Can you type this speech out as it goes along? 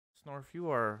Snorf, you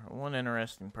are one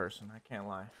interesting person. I can't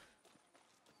lie.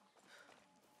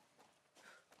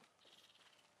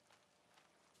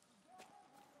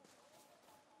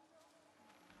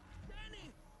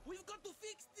 Danny, we've got to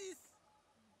fix this.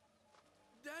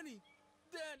 Danny,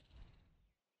 Dan.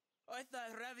 I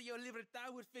thought Radio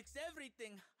Libertad would fix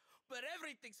everything, but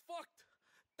everything's fucked.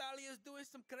 Talia's doing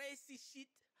some crazy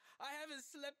shit. I haven't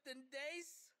slept in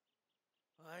days.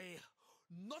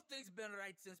 Nothing's been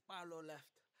right since Paulo left.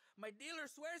 My dealer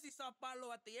swears he saw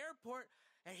Paulo at the airport,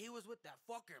 and he was with that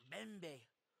fucker Bembe.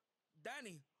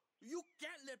 Danny, you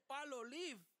can't let Paulo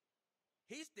leave.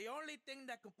 He's the only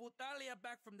thing that can put Talia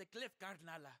back from the cliff,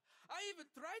 Carnala. I even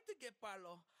tried to get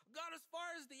Paulo, got as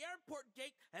far as the airport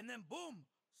gate, and then boom,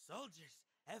 soldiers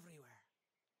everywhere.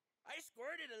 I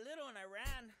squirted a little and I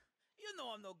ran. You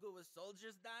know I'm no good with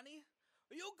soldiers, Danny.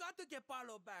 You got to get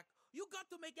Paulo back. You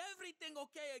got to make everything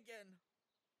okay again.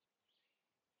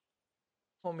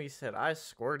 Homie said I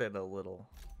squirted a little.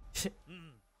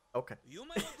 Okay. You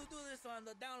might want to do this on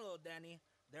the download, Danny.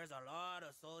 There's a lot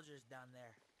of soldiers down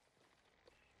there.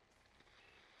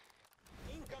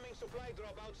 Incoming supply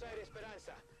drop outside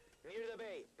Esperanza. Near the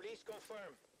bay. Please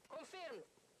confirm. Confirmed.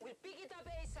 We'll pick it up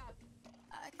ASAP.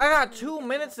 I got 2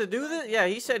 minutes to do this? Yeah,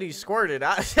 he said he squirted.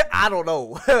 I don't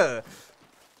know.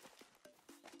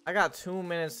 I got 2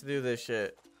 minutes to do this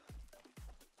shit.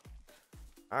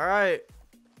 Alright.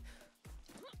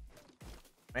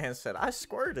 Man said, I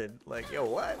squirted. Like, yo,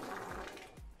 what?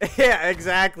 Yeah,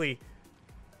 exactly.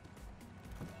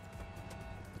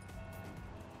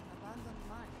 Abandoned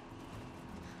mine.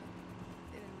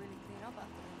 Didn't really clean up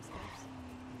after themselves.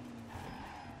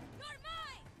 You're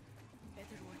mine!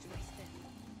 Better watch my step.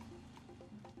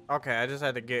 Okay, I just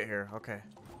had to get here. Okay.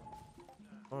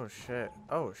 Oh, shit.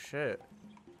 Oh, shit.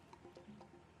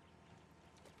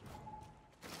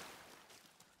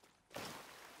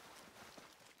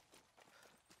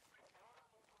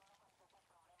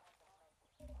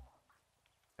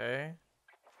 Okay.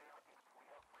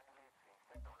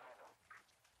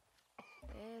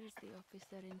 There's the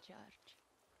officer in charge.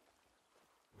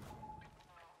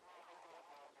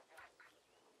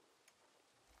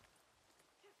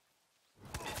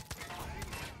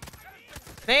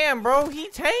 Damn, bro, he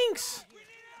tanks.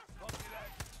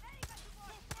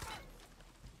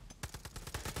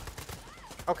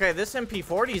 Okay, this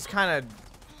MP40 is kind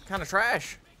of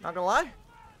trash. Not gonna lie.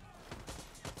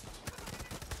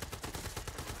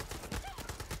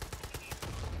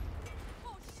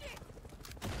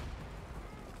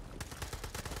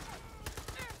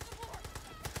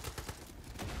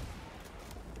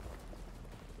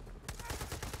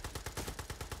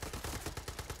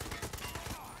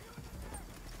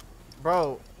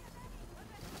 Bro,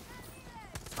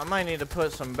 I might need to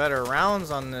put some better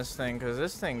rounds on this thing because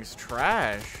this thing's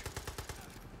trash.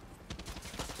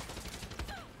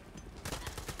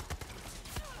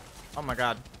 Oh my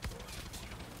god.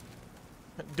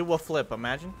 Do a flip,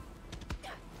 imagine.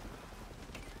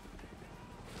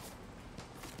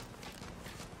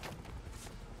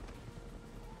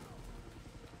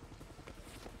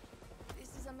 This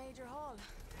is a major haul.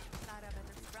 Lara better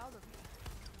be proud of me.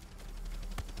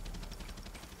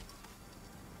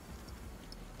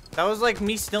 That was like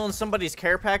me stealing somebody's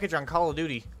care package on Call of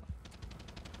Duty.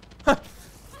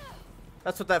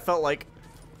 That's what that felt like.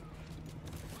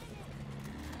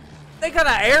 They got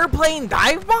an airplane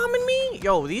dive bombing me?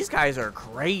 Yo, these guys are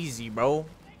crazy, bro.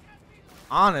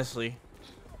 Honestly.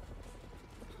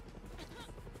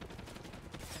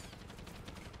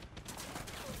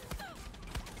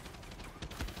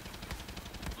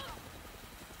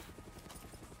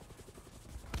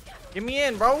 Get me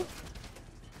in, bro.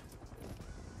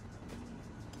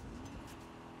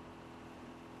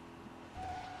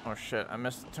 Oh shit, I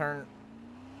missed the turn.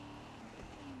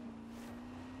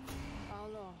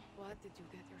 Paolo, what did you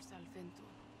get yourself into?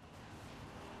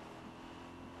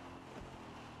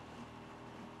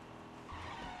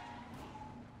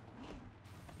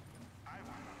 I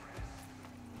will not rest.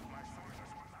 My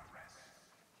soldiers will not rest.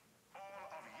 All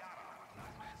of Yara will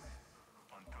not rest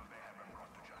until they have been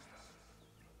brought to justice.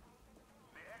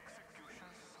 The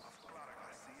executions of Clara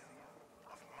Garcia,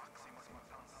 of Maximus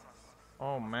Matanzas,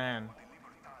 Oh man. the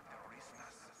Libertad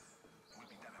terroristas will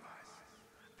be televised.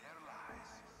 Their lies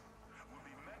will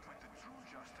be met with the true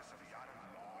justice of Yara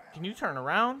law. Can you turn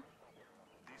around?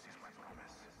 This is my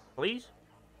promise. Please?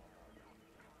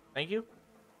 Thank you.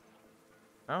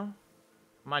 No?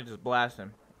 I might just blast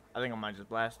him. I think I might just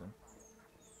blast him.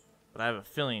 But I have a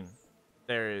feeling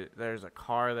there's a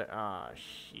car that... Ah,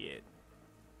 shit.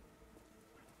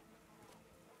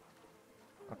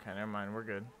 Okay, never mind. We're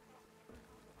good.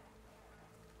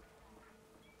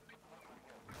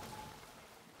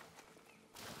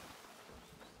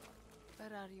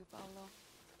 Where are you, Paolo?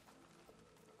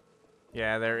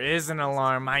 Yeah, there is an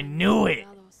alarm. I knew it.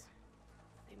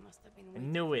 They must have been I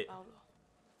waiting knew for it. Paolo.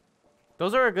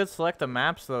 Those are a good select of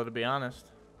maps, though, to be honest.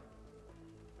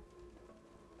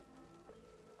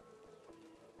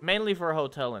 Mainly for a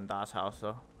hotel in Das House,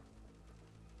 though.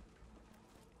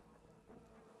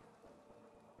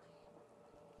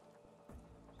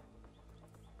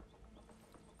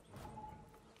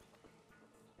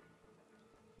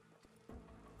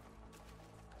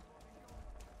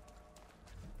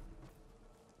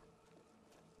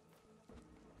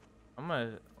 I'm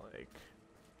gonna, like,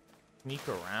 sneak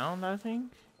around, I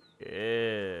think.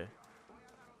 Yeah.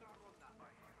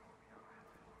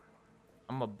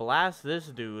 I'm gonna blast this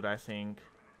dude, I think.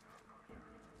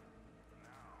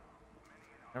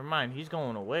 Never mind, he's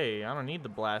going away. I don't need to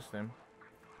blast him.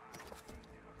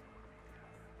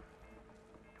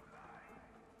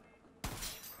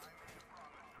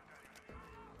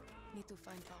 Need to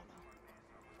find Paolo.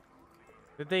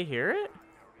 Did they hear it?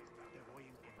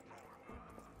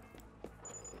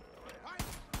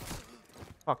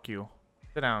 Fuck you.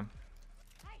 Sit down.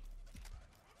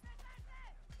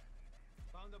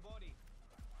 Found the body.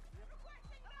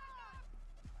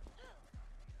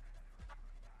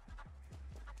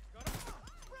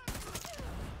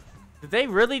 Did they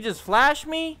really just flash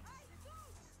me?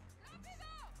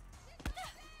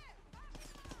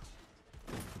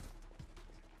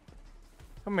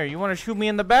 Come here, you want to shoot me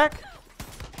in the back?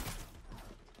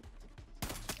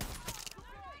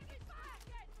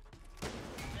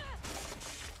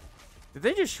 Did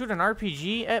they just shoot an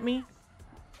RPG at me?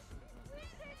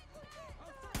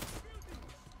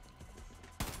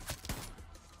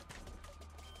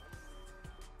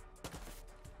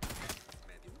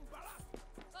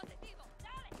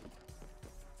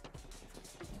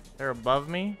 They're above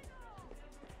me.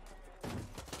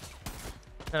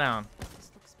 Sit down. This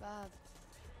looks bad.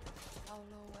 Paolo,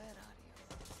 where are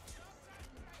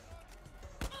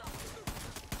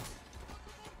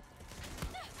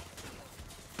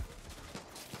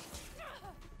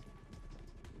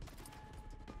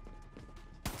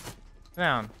Sit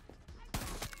down.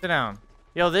 Sit down.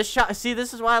 Yo, this shot. See,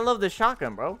 this is why I love this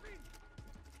shotgun, bro.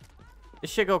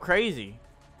 This shit go crazy.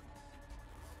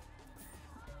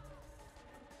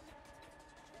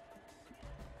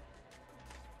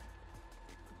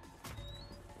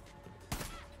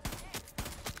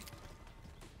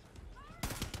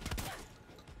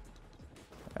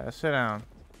 Sit down.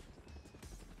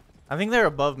 I think they're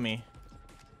above me.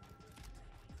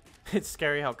 It's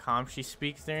scary how calm she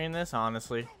speaks during this,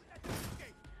 honestly.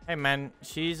 Hey man,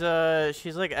 she's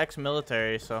like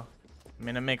ex-military, so I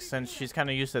mean it makes sense. She's kind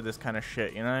of used to this kind of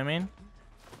shit, you know what I mean?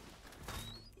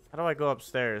 How do I go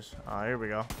upstairs? Oh, here we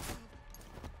go.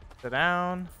 Sit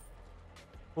down.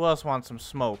 Who else wants some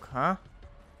smoke, huh?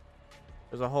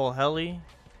 There's a whole heli.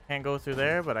 Can't go through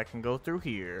there, but I can go through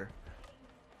here.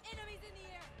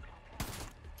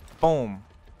 Boom.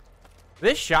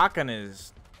 This shotgun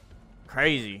is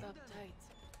crazy. you? Up tight.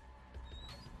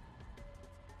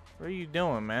 What are you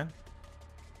doing, man?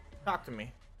 Talk to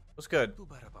me. What's good? Too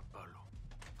bad about Paolo.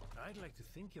 I'd like to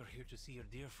think you're here to see your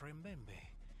dear friend Bembe.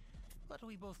 But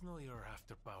we both know you're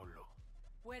after Paolo.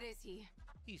 Where is he?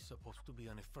 He's supposed to be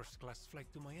on a first-class flight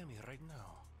to Miami right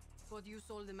now. But you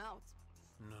sold him out.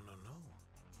 No.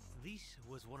 This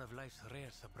was one of life's rare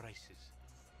surprises.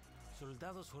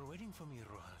 Soldados were waiting for me,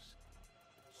 Rojas.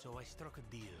 So I struck a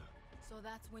deal. So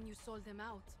that's when you sold him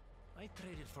out. I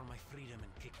traded for my freedom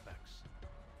and kickbacks.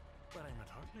 But I'm not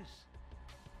heartless.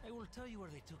 I will tell you where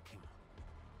they took him.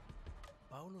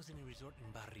 Paolo's in a resort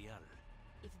in Barrial.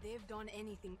 If they've done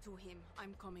anything to him,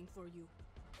 I'm coming for you.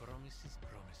 Promises.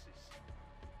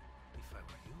 If I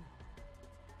were you,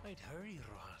 I'd hurry,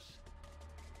 Rojas.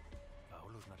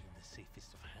 Paolo's not in the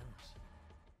safest of hands.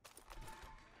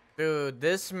 Dude,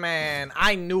 this man,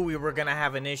 I knew we were gonna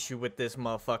have an issue with this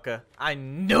motherfucker. I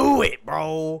knew it,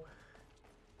 bro.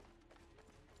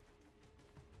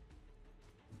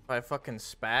 If I fucking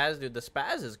spaz, dude, the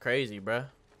spaz is crazy, bro.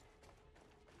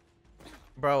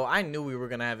 Bro, I knew we were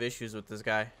gonna have issues with this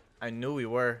guy. I knew we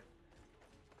were.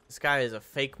 This guy is a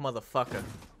fake motherfucker.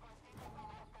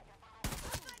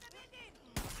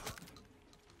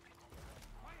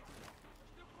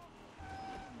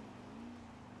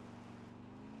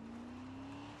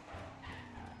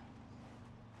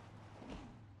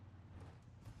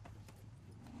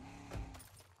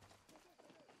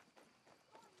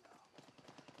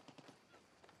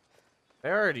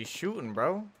 They're already shooting,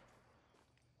 bro.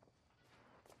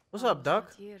 What's up,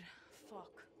 Duck? Here. Fuck.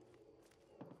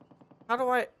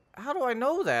 How do I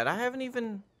know that? I haven't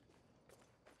even.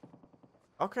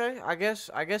 Okay, I guess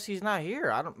he's not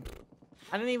here. I don't.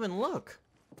 I didn't even look.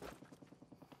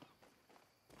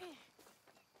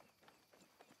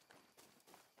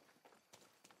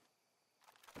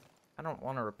 I don't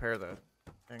want to repair the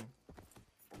thing.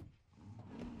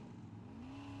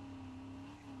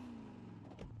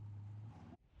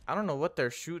 I don't know what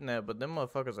they're shooting at, but them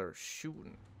motherfuckers are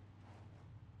shooting.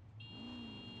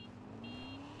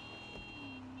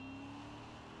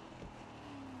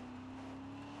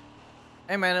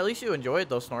 Hey man, at least you enjoyed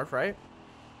those Snorf, right?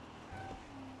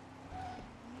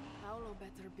 Paolo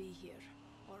better be here,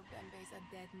 or Bembe's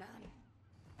a dead man.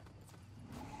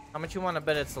 How much you want to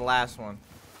bet it's the last one?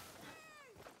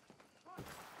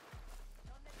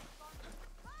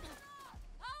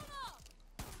 Paolo!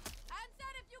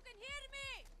 Answer if you can hear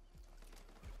me!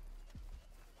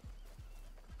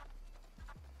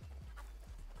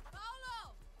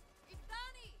 Paolo! It's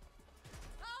Danny!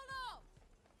 Paolo!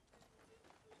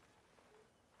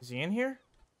 Is he in here?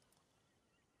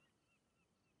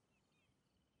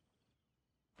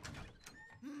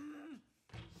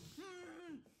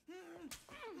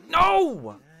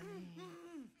 No!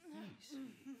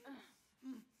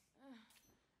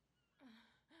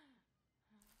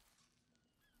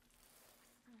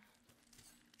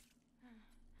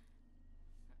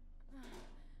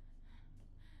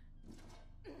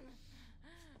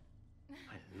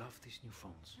 I love these new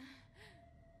phones.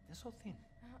 They're so thin.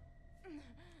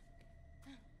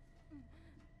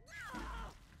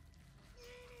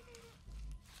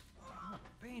 Ah,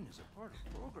 pain is a part of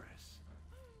progress.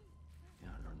 Yeah,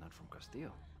 I learned that from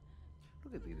Castillo.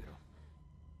 Look at Vivero.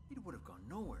 It would have gone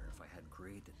nowhere if I hadn't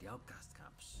created the outcast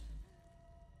camps.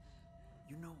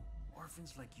 You know,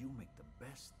 orphans like you make the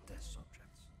best test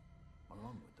subjects,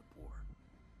 along with the poor.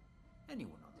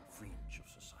 Anyone on the fringe of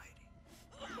society.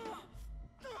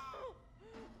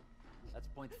 That's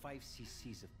 0.5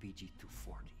 cc's of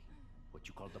PG-240, what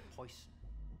you call the poison.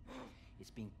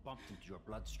 It's being pumped into your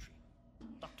bloodstream.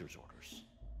 Doctor's orders.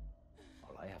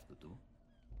 All I have to do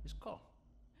is call.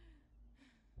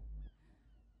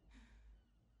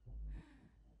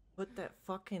 What that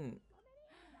fucking...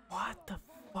 What the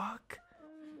fuck?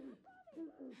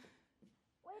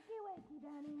 Wakey, wakey,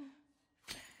 Danny.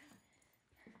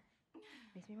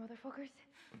 Miss me, motherfuckers?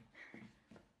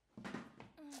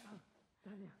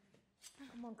 Tanya.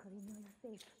 Come on, Karina, you're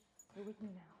safe. You're with me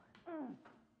now.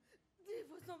 He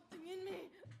put something in me.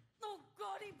 Oh,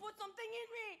 God, he put something in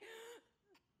me.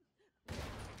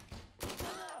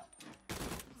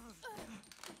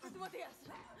 Matias,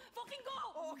 fucking go!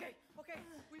 Oh, okay, okay.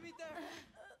 We meet there.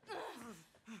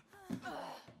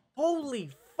 Holy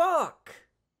fuck!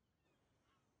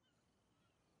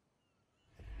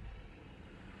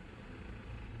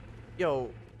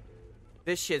 Yo,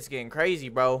 this shit's getting crazy,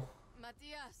 bro.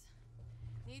 Matias,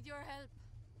 need your help.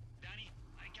 Danny,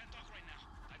 I can't talk right now.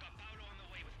 I got Paolo on the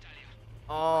way with Talia.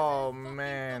 Oh, Fucking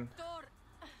man. Doctor.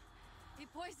 He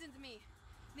poisoned me.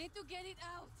 Need to get it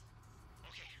out.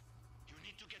 Okay, you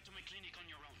need to get to my clinic on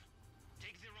your own.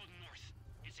 Take the road north.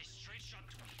 It's a straight shot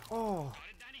to me. Oh, Got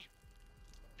it, Danny?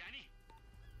 Danny?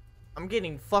 I'm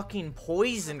getting fucking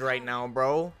poisoned right now,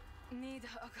 bro. Need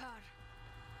a car.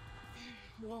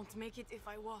 Won't make it if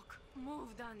I walk.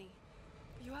 Move, Danny.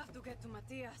 You have to get to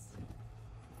Matias.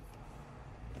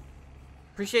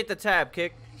 Appreciate the tab,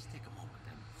 Kick. Please take a moment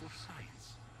and, for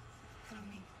science, tell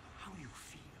me how you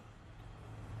feel.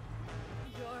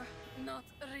 You're not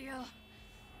real.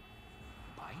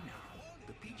 By now,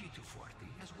 the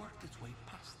PG-240 has worked its way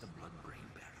past the blood-brain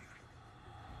barrier.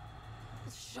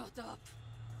 Shut up.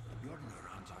 Your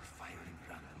neurons are firing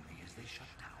randomly as they shut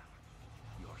down.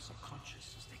 Your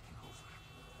subconscious is taking over.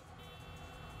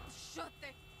 Shut the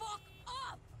fuck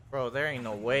up! Bro, there ain't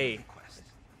no way. Request.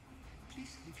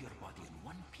 Please leave your body in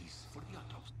one piece for the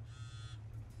autopsy.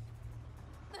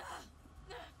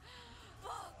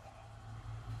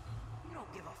 You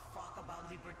don't give a fuck about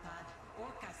Libertad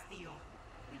or Castillo.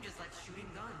 You just like shooting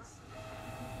guns.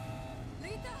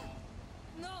 Lita!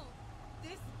 No!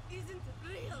 This isn't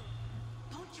real!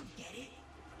 Don't you get it?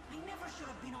 I never should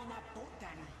have been on that boat,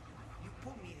 Danny. You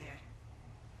put me there.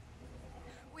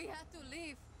 We had to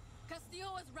leave.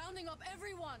 Castillo was rounding up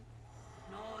everyone.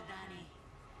 No, Danny.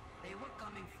 They were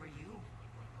coming for you.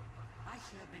 I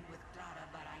should have been with Clara,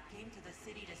 but I came to the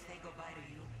city to say goodbye to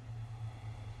you.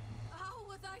 How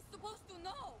was I supposed to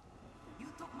know? You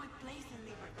took my place in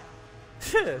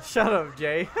Libertad. Shut up,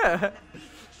 Jay. The beach,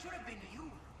 it should have been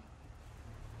you.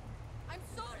 I'm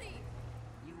sorry!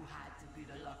 You had to be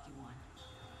the lucky one.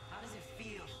 How does it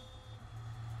feel?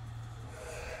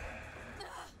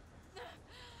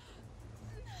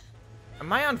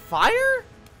 Am I on fire?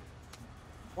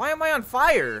 Why am I on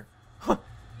fire? Make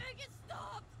it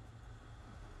stop!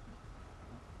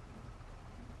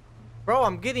 Bro,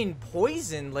 I'm getting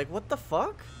poisoned. Like, what the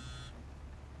fuck?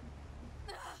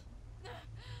 No!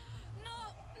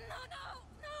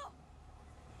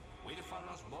 With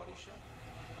Fano's body shot?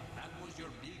 That was your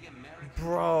big American...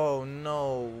 Bro,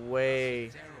 no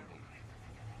way. Terrible.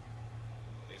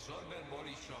 The Solver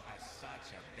body shop has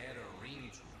such a better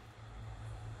ring to it.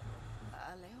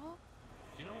 Alejo?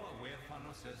 You know what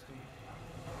Huerfano says to me?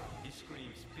 He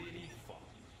screams, pity, fuck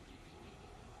you.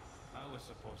 I was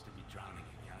supposed to be drowning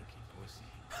in Yankee pussy.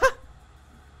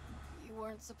 You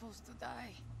weren't supposed to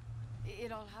die.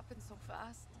 It all happened so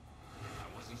fast.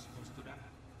 I wasn't supposed to die.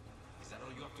 Is that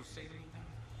all you have to say to me now?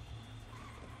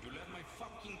 You left my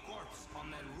fucking corpse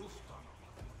on that rooftop.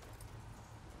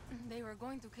 They were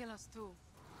going to kill us too.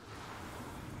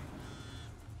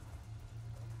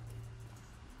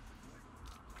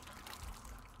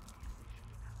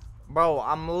 Bro,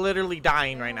 I'm literally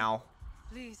dying right now.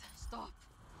 Please, stop.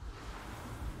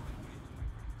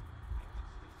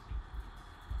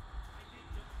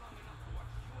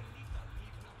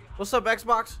 What's up,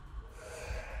 Xbox?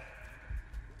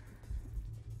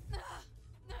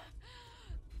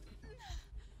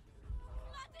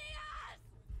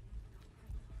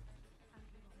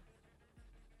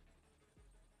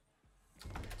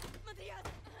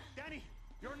 Danny,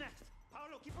 you're next.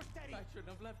 Paolo, keep her steady. I shouldn't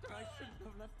have left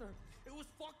her. It was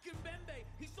fucking Bembe.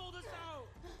 He sold us out.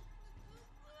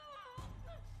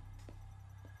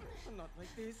 Not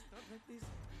like this. We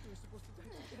were supposed to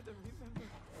die together, remember?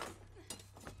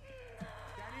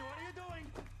 Danny, what are you doing?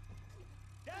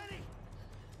 Danny!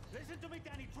 Listen to me,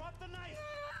 Danny. Drop the knife.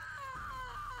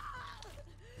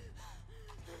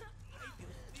 Ay,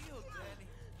 Dios mío, Danny.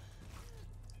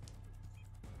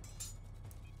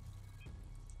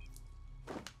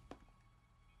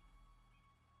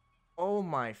 Oh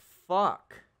my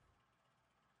fuck.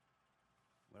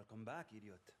 Welcome back,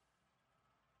 idiot.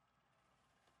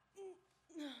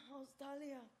 How's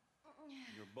Talia?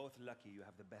 You're both lucky you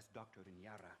have the best doctor in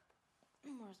Yara.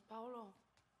 Where's Paolo?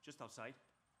 Just outside.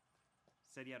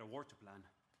 Said he had a war to plan.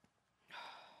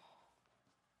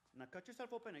 Now cut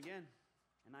yourself open again,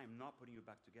 and I am not putting you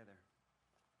back together.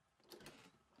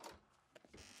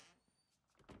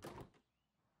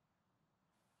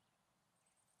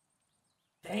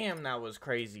 Damn, that was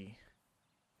crazy.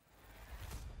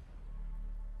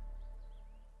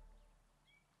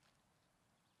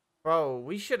 Bro,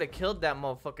 we should have killed that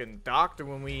motherfucking doctor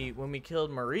when we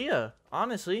killed Maria,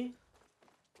 honestly.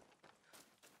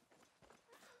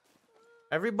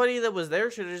 Everybody that was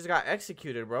there should have just got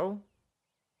executed, bro.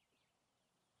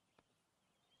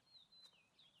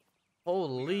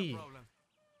 Holy.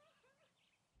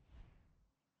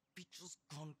 Bicho's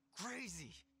gone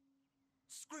crazy.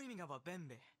 Screaming about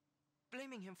Bembe.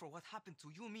 Blaming him for what happened to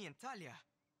you, me, and Talia.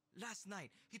 Last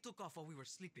night, he took off while we were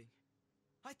sleeping.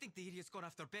 I think the idiot's gone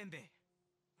after Bembe.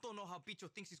 Don't know how Bicho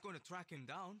thinks he's going to track him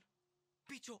down.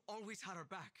 Bicho always had our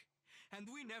back. And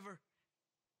we never...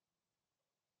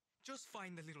 Just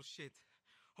find the little shit,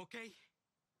 okay?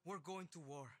 We're going to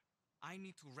war. I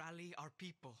need to rally our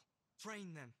people.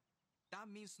 Train them. That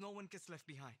means no one gets left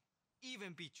behind.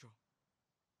 Even Bicho.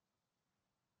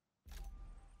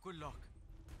 Good luck.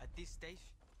 At this stage,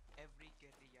 every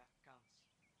guerrilla counts.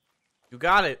 You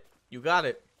got it. You got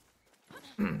it.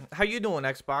 How you doing,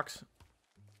 Xbox?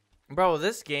 Bro,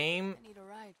 this game I need a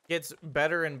ride. gets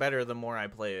better and better the more I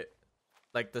play it.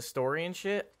 Like, the story and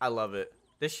shit, I love it.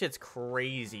 This shit's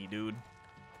crazy, dude.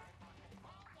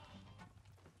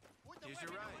 Here's your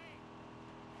ride.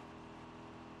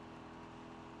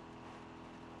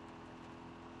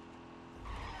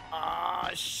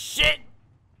 Ah, shit!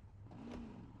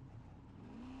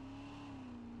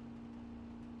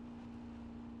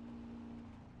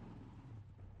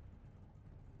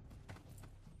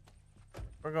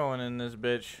 We're going in this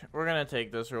bitch. We're gonna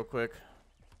take this real quick.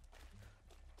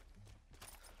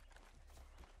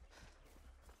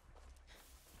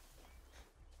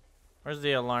 Where's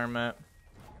the alarm at?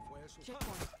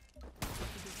 Checkpoint.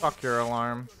 Fuck your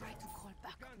alarm. Try to call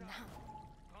back up now.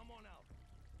 Come on out.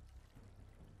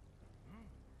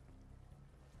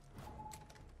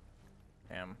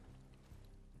 Damn.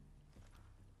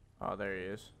 Oh, there he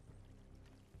is.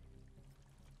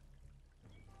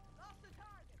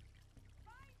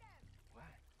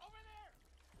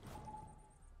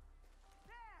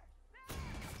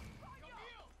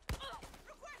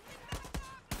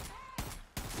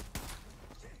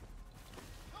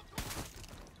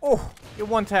 Oh, get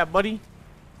one tap, buddy.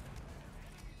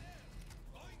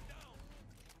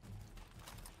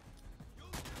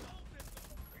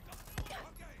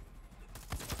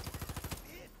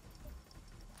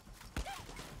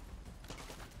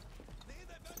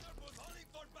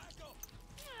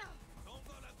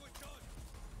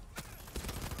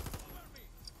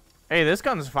 Hey, this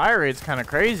gun's fire rate's kind of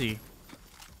crazy.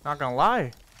 Not gonna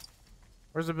lie.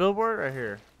 Where's the billboard? Right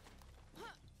here.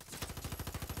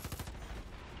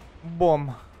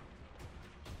 Boom.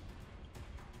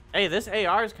 Hey, this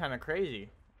AR is kind of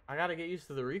crazy. I gotta get used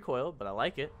to the recoil, but I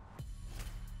like it.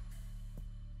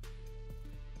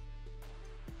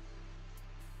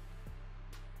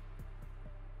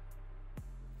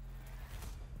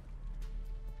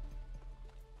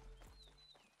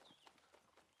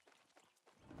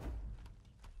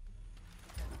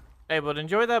 Hey, but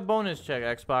enjoy that bonus check,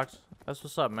 Xbox. That's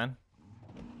what's up, man.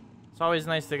 It's always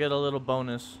nice to get a little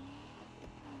bonus.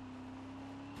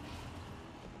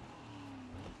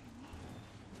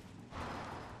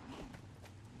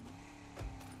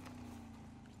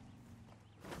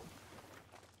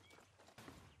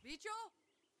 Bicho?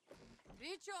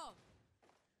 Bicho!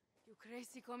 You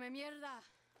crazy come mierda.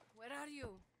 Where are you?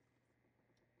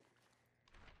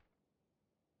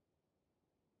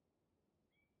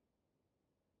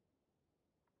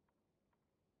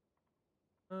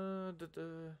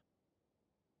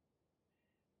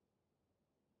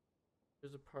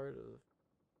 There's a part of.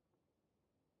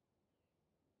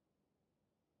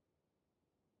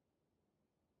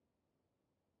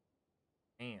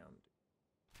 Damn.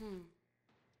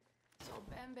 So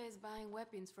Bembe is buying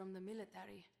weapons from the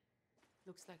military.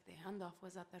 Looks like the handoff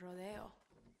was at the rodeo.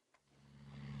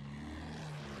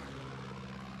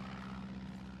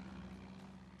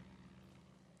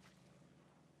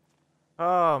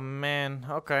 Oh man.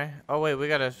 Okay. Oh wait, we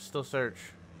gotta still search.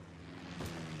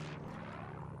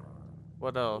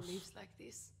 What else? Leaves like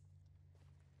this.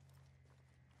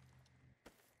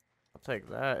 I'll take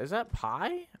that. Is that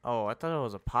pie? Oh, I thought it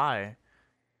was a pie.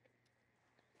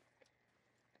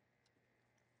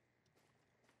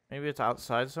 Maybe it's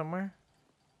outside somewhere?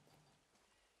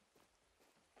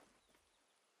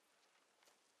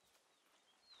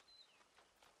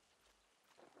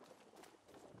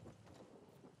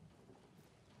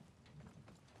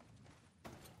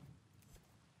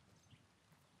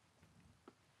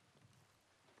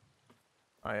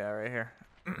 Oh yeah, right here.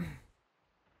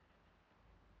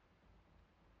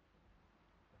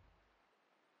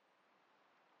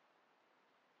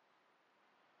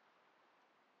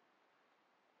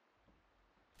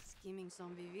 Skimming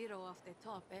some viviro off the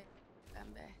top, eh?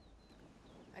 Bembe.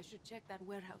 I should check that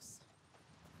warehouse.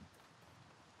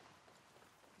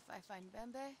 If I find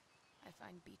Bembe, I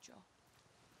find Bicho.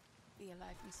 Be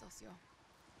alive, mi socio.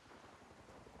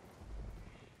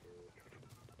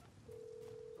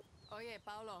 Oh yeah,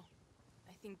 Paolo.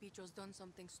 I think Bicho's done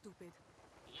something stupid.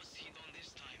 What's he done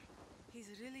this time? He's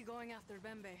really going after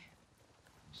Bembe.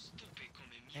 Stupid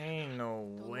come mierda. Ain't no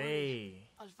Don't way. worry.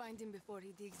 I'll find him before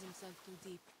he digs himself too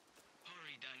deep.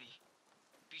 Hurry, Danny.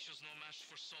 Bicho's no match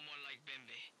for someone like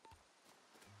Bembe.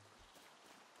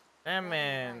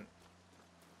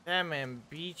 That man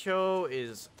Bicho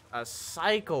is a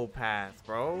psychopath,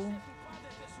 bro.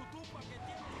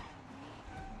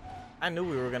 I knew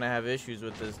we were gonna have issues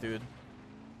with this dude.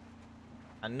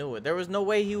 I knew it. There was no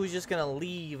way he was just gonna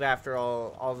leave after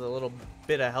all the little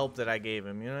bit of help that I gave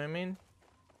him. You know what I mean?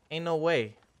 Ain't no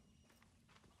way.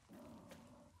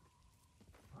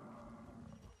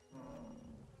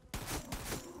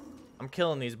 I'm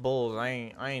killing these bulls.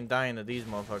 I ain't dying to these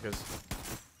motherfuckers.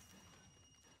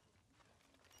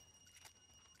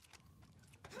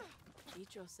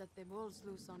 Bicho set the bulls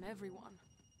loose on everyone.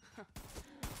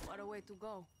 What a way to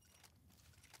go.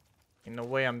 Ain't no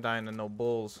way I'm dying to no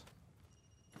bulls.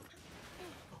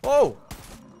 Oh!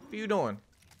 What are you doing?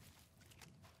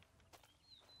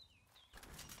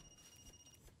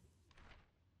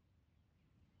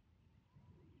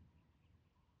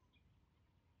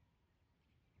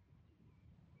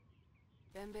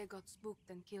 Bembe got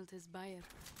spooked and killed his buyer.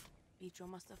 Bicho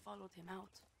must have followed him out.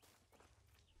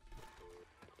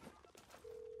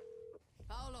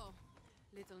 Paolo!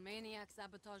 Little maniac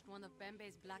sabotaged one of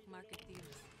Bembe's black market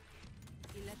deals.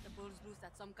 He let the bulls loose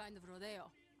at some kind of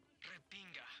rodeo.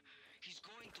 Repinga. He's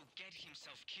going to get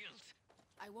himself killed.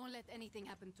 I won't let anything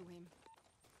happen to him.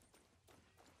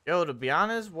 Yo, to be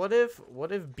honest, what if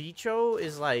Bicho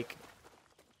is like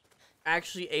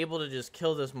actually able to just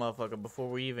kill this motherfucker before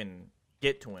we even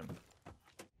get to him?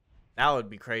 That would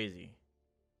be crazy.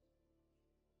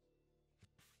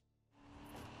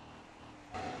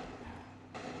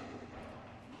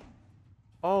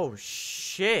 Oh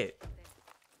shit.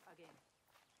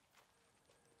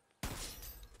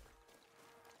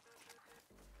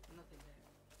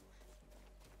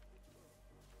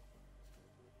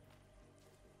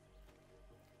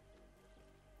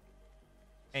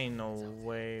 Ain't no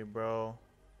way, bro.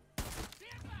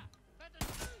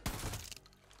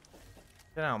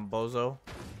 Sit down, bozo.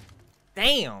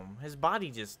 Damn, his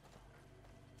body just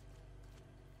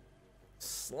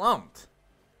slumped.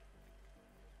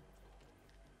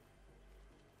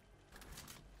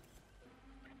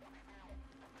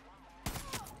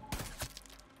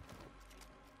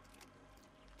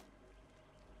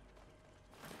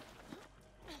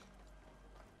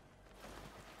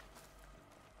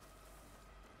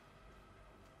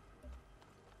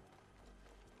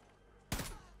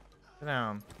 Sit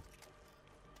down.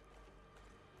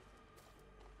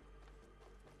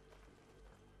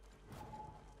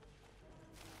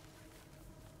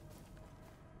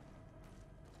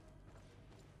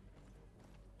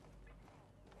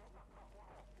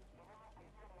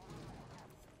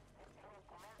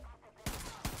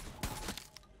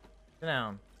 Sit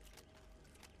down.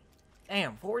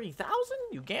 Damn, 40,000?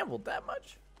 You gambled that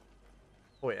much?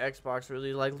 Boy, Xbox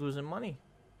really like losing money.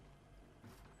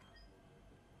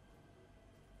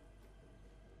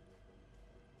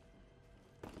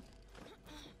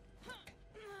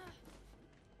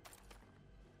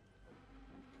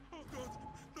 Oh God,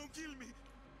 don't kill me.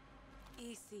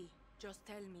 Easy. Just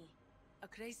tell me. A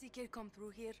crazy kid come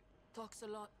through here, talks a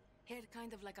lot, hair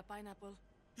kind of like a pineapple.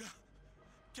 Yeah,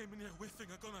 came in here whiffing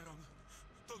a gun around.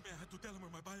 Told me I had to tell him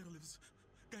where my buyer lives.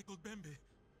 Guy called Bembe.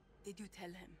 Did you tell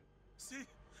him? See?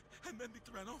 And then it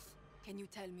ran off. Can you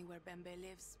tell me where Bembe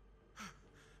lives?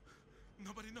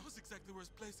 Nobody knows exactly where his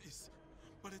place is.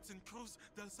 But it's in Cruz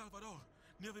del Salvador,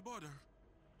 near the border.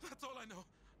 That's all I know.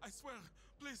 I swear.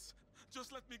 Please,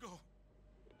 just let me go.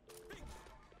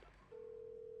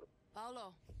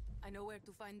 Paolo, I know where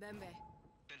to find Bembe.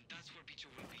 Then that's where Bicho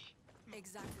will be.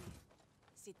 Exactly.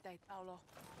 Sit tight, Paolo.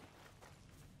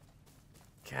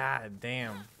 God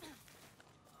damn.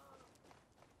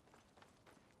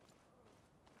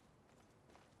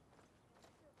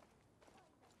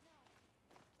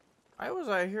 Why was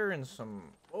I hearing some...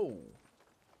 Whoa.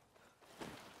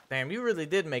 Damn, you really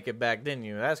did make it back, didn't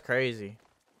you? That's crazy.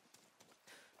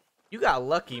 You got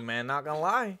lucky, man. Not gonna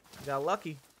lie. You got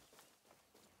lucky.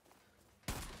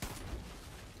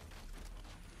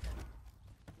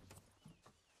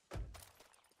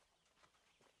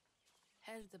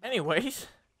 Anyways.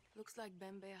 Looks like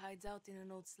Bembe hides out in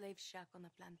an old slave shack on the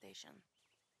plantation.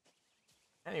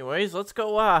 Anyways, let's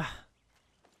go,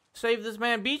 save this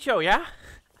man Bicho, yeah?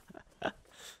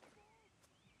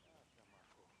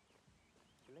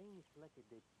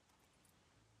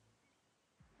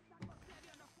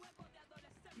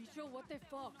 Bicho, what the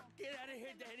fuck? Get out of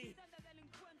here, Danny.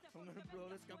 I'm gonna blow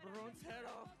this cabron's head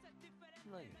off.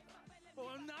 No, you're not. Oh,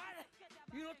 I'm not?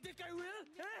 You don't think I will?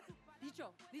 Huh?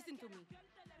 Bicho, listen to me.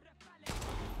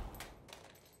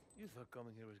 You thought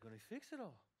coming here was going to fix it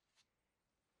all.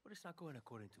 But it's not going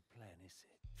according to plan, is it?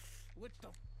 What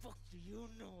the fuck do you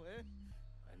know, eh?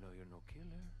 I know you're no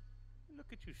killer.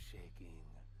 Look at you shaking.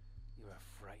 You're a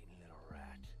frightened little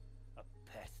rat. A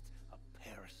pest, a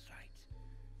parasite.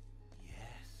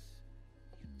 Yes.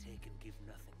 You take and give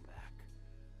nothing back.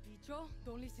 Bicho,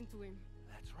 don't listen to him.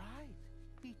 That's right.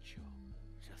 Bicho.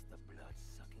 Just a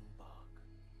blood-sucking bug.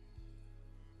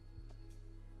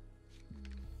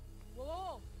 Whoa, whoa,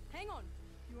 whoa, hang on.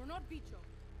 You're not Bicho.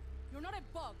 You're not a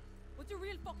bug. What's your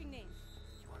real fucking name?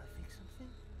 You want to fix something?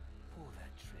 Pull that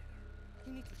trigger.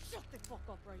 You need to shut the fuck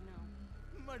up right now.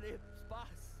 My name's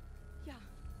Paz. Yeah.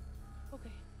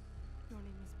 Okay. Your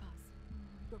name is Paz.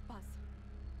 You're Paz.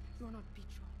 You're not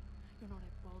Bicho. You're not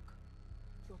a bug.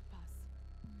 You're Paz.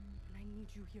 And I need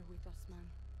you here with us, man.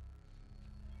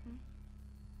 Hmm?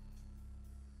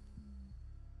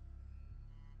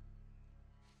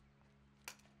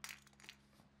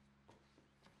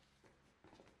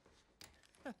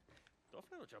 Tough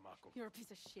little chamaco. You're a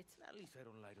piece of shit. At least I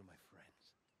don't lie to my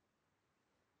friends.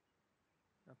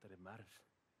 Not that it matters.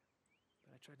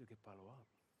 But I tried to get Palo out.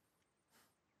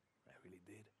 I really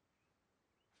did.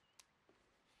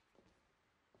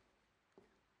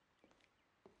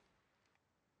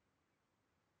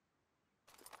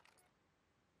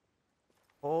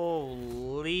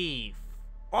 Holy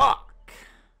fuck.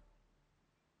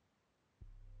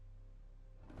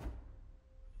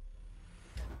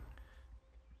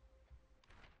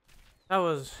 That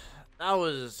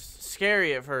was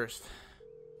scary at first.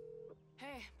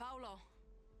 Hey, Paolo.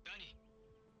 Danny,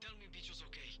 tell me Bicho's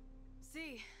okay.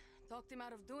 See, talked him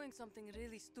out of doing something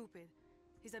really stupid.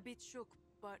 He's a bit shook,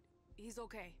 but he's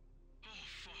okay. Oh,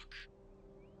 fuck.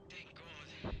 Thank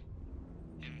God.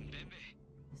 And Bembe?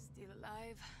 Still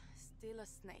alive, still a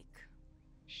snake.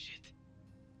 Shit.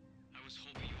 I was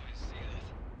hoping you wouldn't say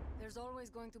that. There's always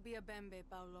going to be a Bembe,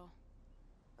 Paolo.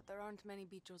 But there aren't many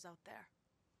Bichos out there.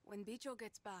 When Bicho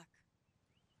gets back,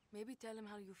 maybe tell him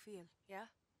how you feel, yeah?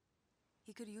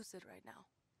 He could use it right now.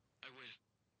 I will.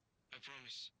 I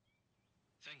promise.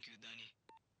 Thank you, Danny.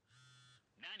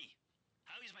 Nanny,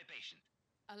 how is my patient?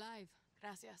 Alive,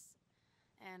 gracias.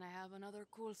 And I have another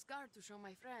cool scar to show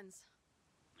my friends.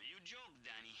 You joke,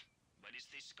 Danny, but it's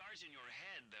the scars in your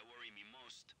head that worry me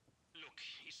most. Look,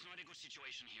 it's not a good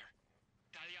situation here.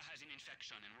 Talia has an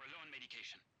infection and we're low on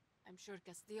medication. I'm sure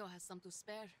Castillo has some to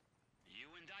spare. You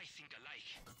and I think alike.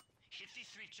 Hit the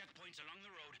 3 checkpoints along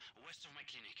the road west of my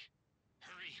clinic.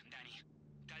 Hurry, Danny.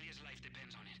 Talia's life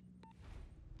depends on it.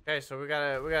 Okay, so we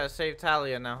gotta save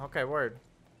Talia now. Okay, word.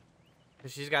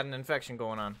 'Cause she's got an infection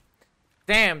going on.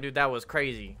 Damn, dude, that was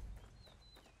crazy.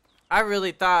 I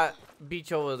really thought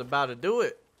Bicho was about to do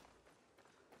it.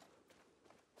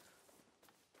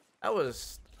 That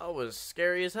was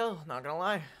scary as hell, not gonna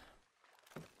lie.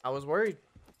 I was worried.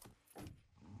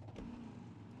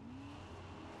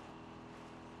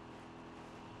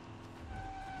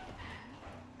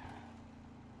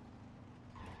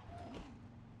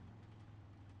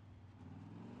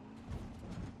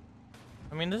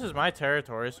 I mean, this is my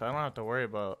territory, so I don't have to worry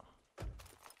about.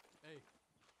 Hey.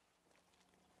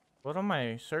 What am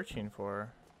I searching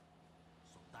for?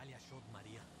 So Talia showed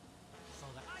Maria. So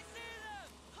that I see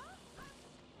them!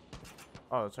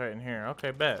 Oh, it's right in here.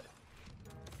 Okay, bet.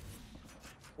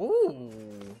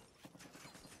 Ooh.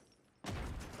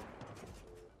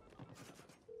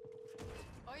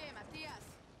 Oye, Matias,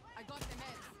 I got the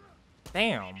meds.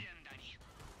 Damn.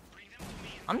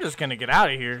 I'm just gonna get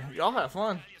out of here. Y'all have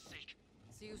fun.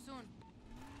 See you soon.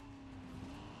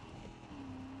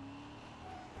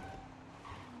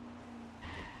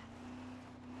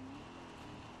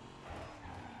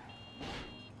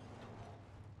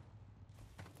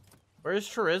 Where's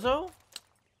Chorizo?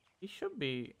 He should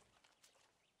be.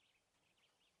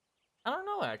 I don't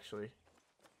know, actually.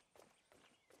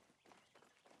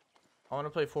 I want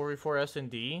to play 4v4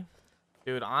 S&D.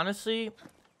 Dude, honestly,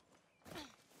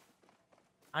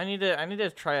 I need to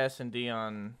try S&D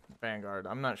on Vanguard.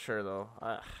 I'm not sure though.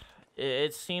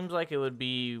 It seems like it would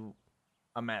be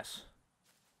a mess.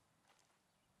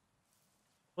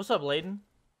 What's up, Layden?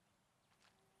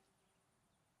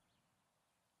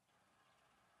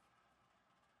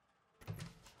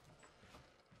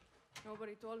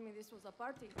 Nobody told me this was a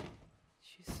party.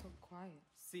 She's so quiet.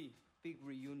 See, big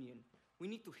reunion. We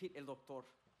need to hit El Doctor.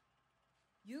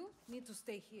 You need to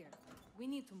stay here. We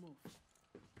need to move.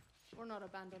 We're not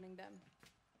abandoning them.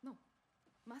 No.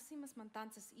 Máximas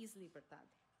Mantanzas is Libertad.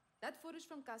 That footage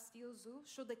from Castillo Zoo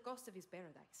showed the cost of his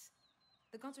paradise.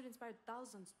 The concert inspired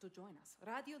thousands to join us.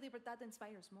 Radio Libertad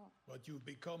inspires more. But you've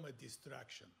become a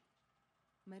distraction.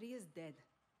 Maria's dead.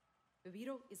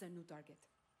 Bebito is a new target.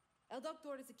 El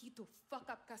Doctor is the key to fuck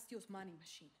up Castillo's money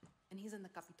machine. And he's in the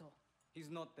Capitol. He's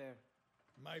not there.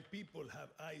 My people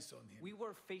have eyes on him. We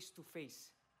were face to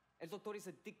face. El Doctor is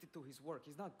addicted to his work.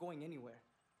 He's not going anywhere.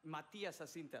 Matias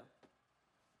has intel.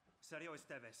 Sergio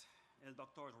Esteves, El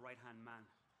Doctor's right-hand man,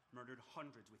 murdered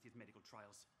hundreds with his medical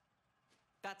trials.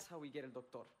 That's how we get El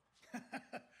Doctor.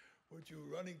 Weren't you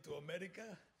running to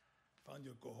America? Found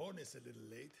your cojones a little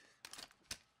late.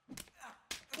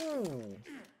 Ooh.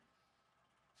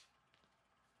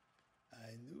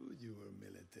 I knew you were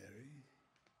military.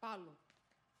 Paulo.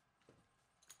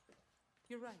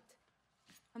 You're right.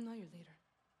 I'm not your leader.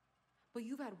 But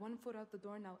you've had one foot out the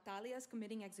door now. Talia's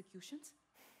committing executions?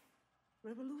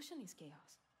 Revolution is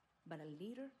chaos. But a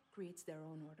leader creates their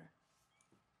own order.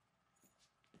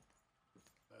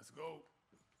 Let's go.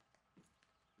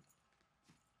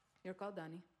 Your call,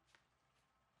 Danny.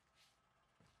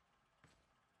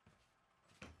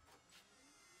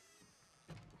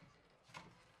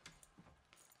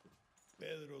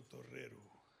 Pedro Torrero.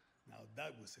 Now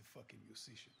that was a fucking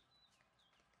musician.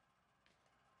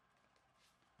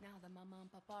 Now that Mama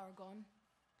and Papa are gone,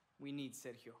 We need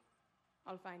Sergio.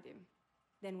 I'll find him.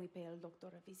 Then we pay El Doctor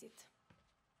a visit.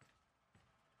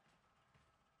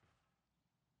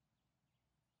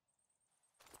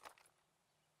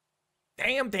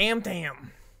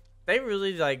 Damn. They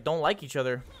really like don't like each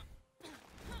other.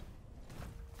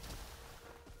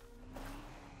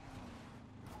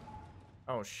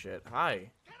 Oh shit.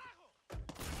 Hi.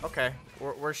 Okay.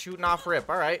 We're shooting off rip.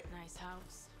 All right. nice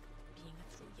house. Being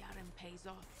a true Yaren pays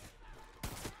off.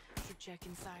 Should check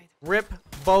inside. Rip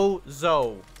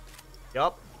Bozo.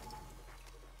 Yup.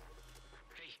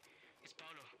 Hey, it's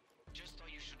Paulo. Just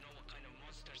thought you should know what kind of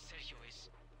monster Sergio is.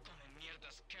 Come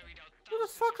mierdas carried out Who the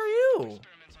thousands fuck of are you?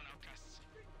 experiments on outcasts.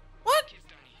 What? Kids,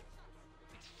 Danny.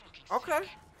 It's fucking Okay.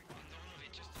 sick. And all of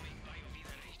it just to make Bio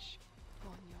Vida rich.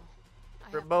 Coño.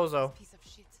 I Rip have Bozo. this piece of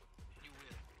shit. You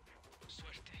will.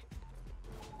 Suerte.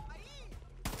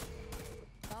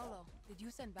 Paulo, did you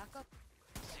send backup?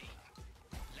 See,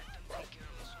 let them take care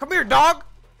of us. Come here, dog.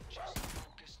 Just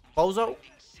bozo.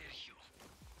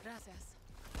 Gracias.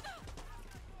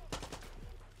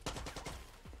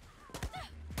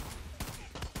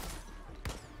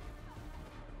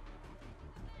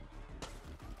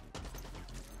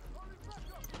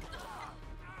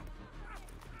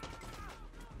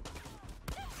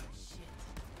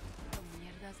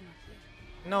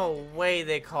 No way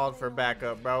they called for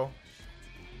backup, bro.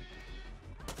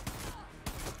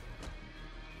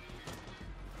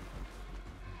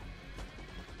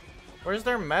 Where's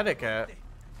their medic at?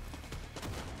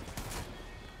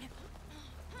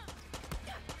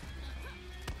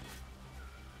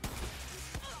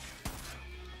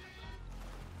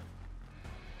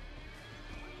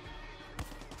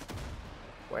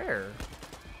 Where?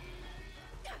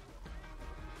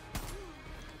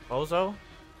 Bozo?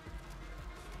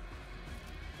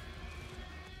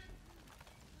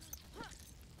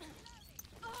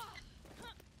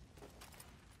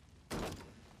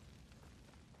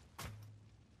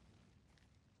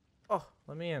 Oh,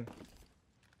 let me in.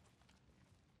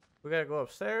 We gotta go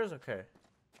upstairs? Okay.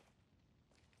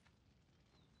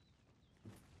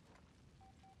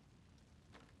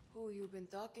 Who you been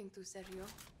talking to, Sergio?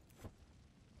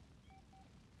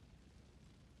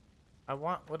 I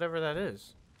want whatever that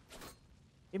is.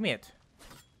 Give me it.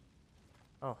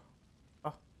 Oh.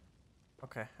 Oh.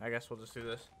 Okay, I guess we'll just do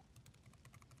this.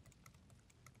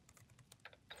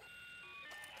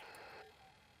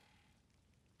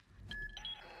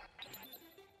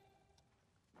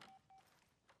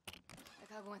 Me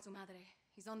cago en su madre.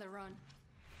 He's on the run.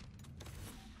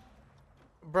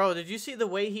 Bro, did you see the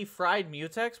way he fried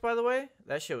Mutex, by the way?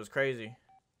 That shit was crazy.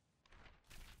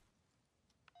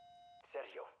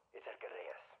 Sergio, it's El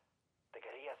Guerrillas. The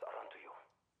Guerrillas are onto you.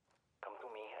 Come to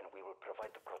me and we will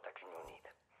provide the protection you need.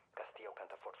 Castillo can't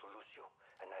afford to lose you,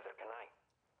 and neither can I.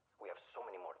 We have so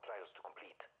many more trials to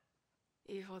complete.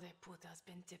 Hijo de puta's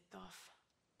been tipped off.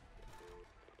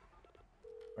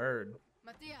 Word.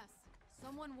 Matias,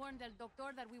 someone warned El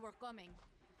Doctor that we were coming.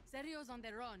 Sergio's on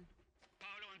the run.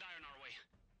 Pablo and I are on our way.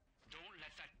 Don't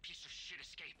let that piece of shit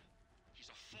escape. He's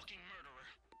a fucking murderer.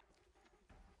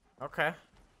 Okay.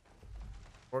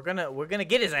 We're gonna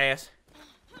get his ass.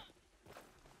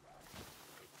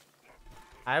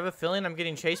 I have a feeling I'm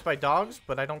getting chased by dogs,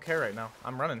 but I don't care right now.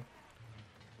 I'm running.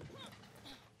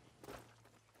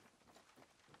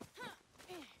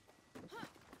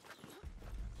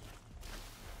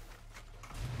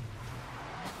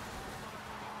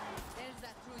 There's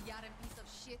that true Yaren piece of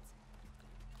shit.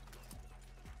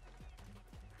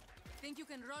 Think you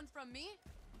can run from me?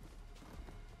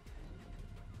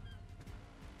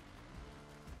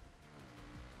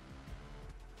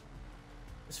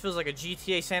 This feels like a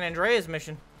GTA San Andreas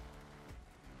mission.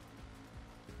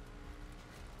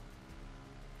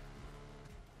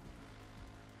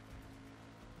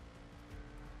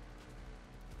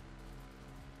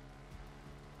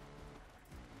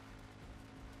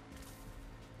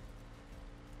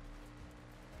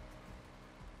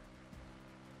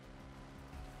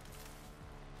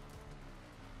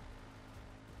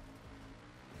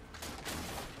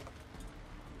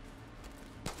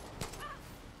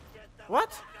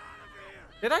 What?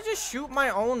 Did I just shoot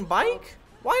my own bike?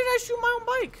 Why did I shoot my own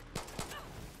bike?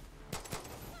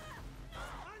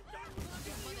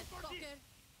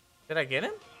 Did I get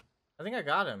him? I think I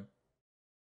got him.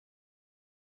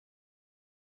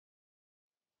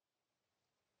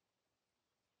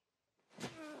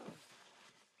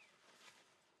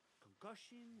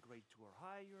 Concussion, grade 2 or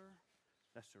higher,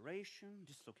 laceration,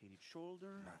 dislocated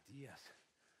shoulder. Matias.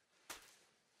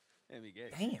 Hey, Miguel.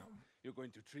 Damn. You're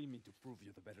going to treat me to prove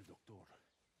you're the better doctor.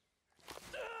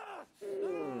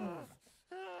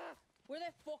 Where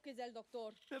the fuck is El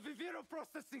Doctor? The Vivero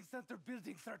Processing Center,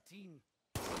 Building 13.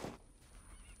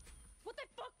 What the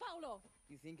fuck, Paulo?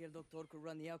 You think El Doctor could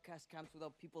run the outcast camps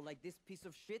without people like this piece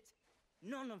of shit?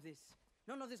 None of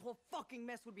this whole fucking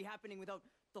mess would be happening without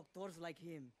doctors like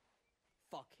him.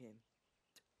 Fuck him.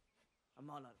 I'm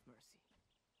all out of mercy.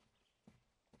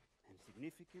 And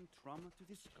significant trauma to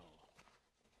the skull.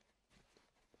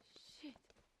 Shit.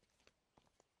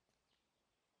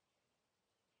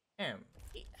 Damn,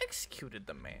 he executed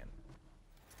the man.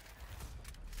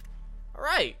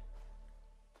 Alright.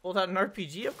 Pulled out an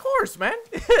RPG? Of course, man.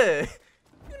 You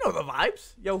know the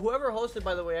vibes. Yo, whoever hosted,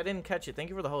 by the way, I didn't catch it. Thank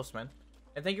you for the host, man.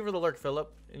 And thank you for the lurk,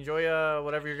 Philip. Enjoy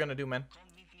whatever you're gonna do, man. Come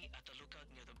meet me at the lookout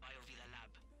near the Biovida lab.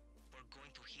 We're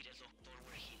going to hit El Doctor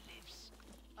where he lives.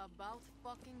 About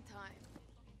fucking time.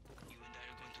 You and I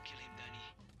are going to kill him, Danny.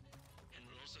 And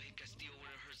we'll also hit Castillo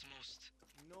where it hurts most.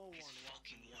 His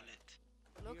fucking wallet.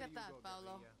 Look at that,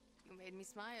 Paulo. You made me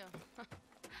smile.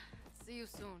 See you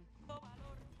soon.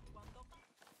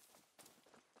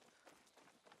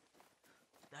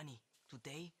 Danny,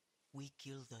 today we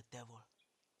kill the devil.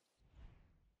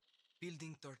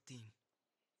 Building 13.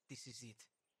 This is it.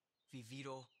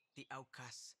 Viviro, the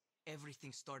outcasts.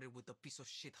 Everything started with a piece of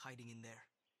shit hiding in there.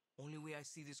 Only way I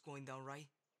see this going down right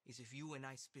is if you and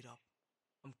I split up.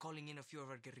 I'm calling in a few of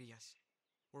our guerrillas.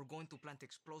 We're going to plant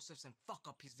explosives and fuck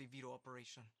up his Viviro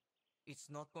operation. It's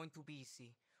not going to be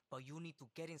easy, but you need to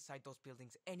get inside those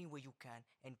buildings any way you can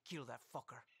and kill that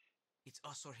fucker. It's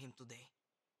us or him today,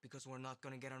 because we're not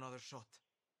gonna get another shot.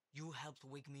 You helped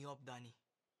wake me up, Danny.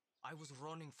 I was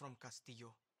running from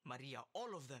Castillo, Maria,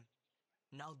 all of them.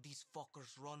 Now these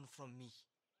fuckers run from me.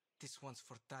 This one's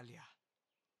for Talia.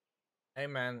 Hey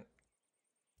man,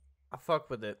 I fuck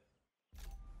with it.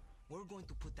 We're going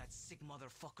to put that sick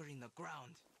motherfucker in the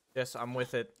ground. Yes, I'm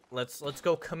with it. Let's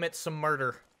go commit some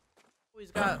murder.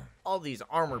 He's got all these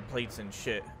armor plates and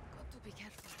shit. Got to be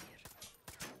careful here.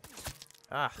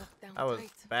 Ah, Lock down that was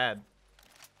tight. bad.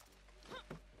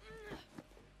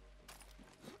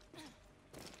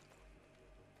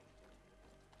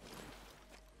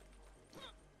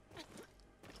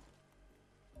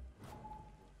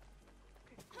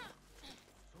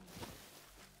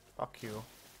 Fuck you.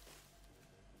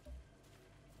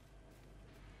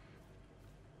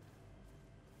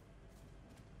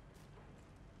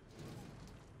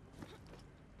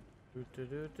 Do do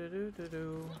do do do do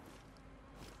do.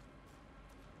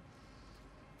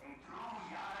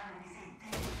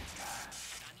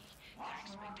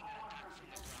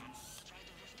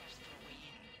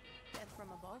 And from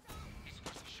above?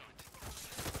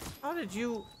 How did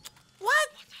you? What?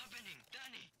 What's happening?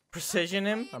 Danny! Precision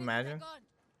him? Imagine.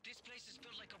 This place is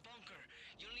built like a bunker.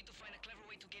 You'll need to find a clever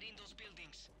way to get in those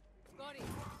buildings. Got it.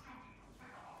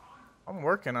 I'm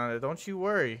working on it. Don't you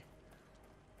worry.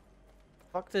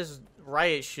 Fuck this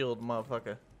riot shield,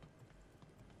 motherfucker.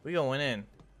 We going in.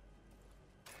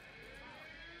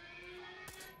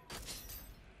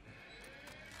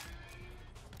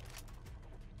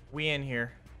 We in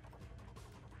here.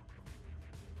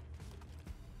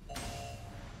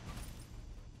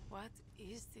 What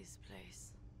is this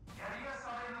place? Guerrillas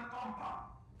are in the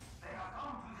compound. They have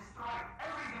come to destroy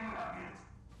everything we have built.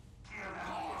 Kill them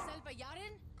Call all. yourself a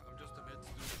Yaren? I'm just a med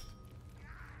student.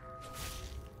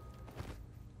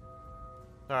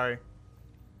 Sorry.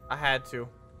 I had to.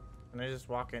 Can I just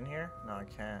walk in here? No, I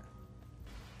can't.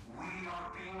 We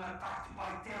are being attacked by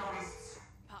terrorists.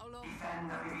 Paolo, Defend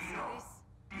the you see video. this?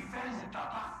 Defend the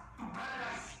path to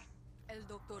paradise. El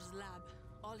Doctor's lab.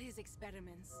 All his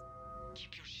experiments.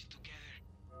 Keep your shit together.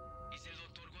 Is El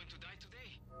Doctor going to die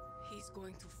today? He's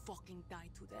going to fucking die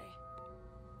today.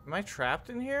 Am I trapped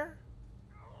in here?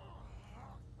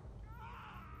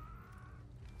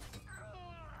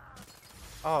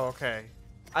 Oh, okay.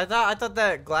 I thought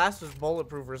that glass was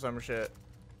bulletproof or some shit.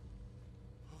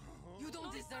 You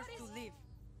don't deserve to live.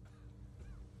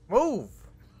 Move!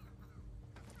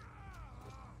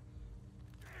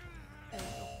 El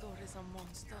Doctor is a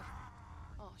monster.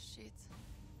 Oh shit.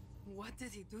 What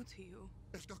did he do to you?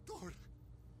 El doctor.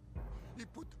 He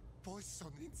put poison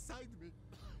inside me.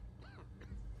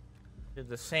 Did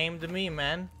the same to me,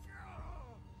 man.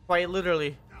 Quite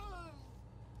literally.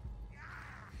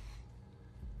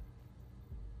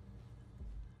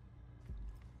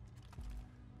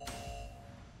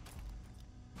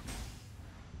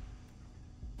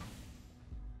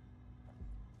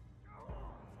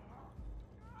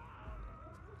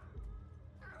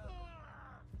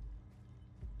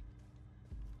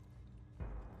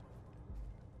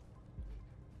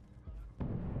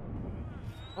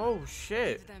 Oh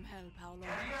shit. Give them hell, Paolo.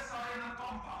 Guerrillas are in the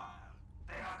compound.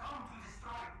 They have come to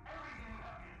destroy everything we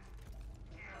have built.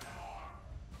 Kill them all.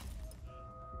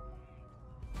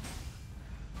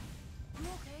 You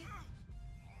okay?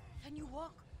 Can you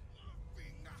walk?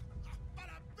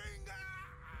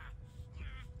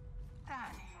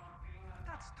 Danny,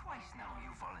 that's twice now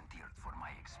you volunteered for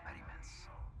my experiments.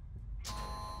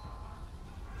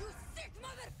 You sick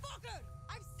motherfucker!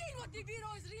 I've seen what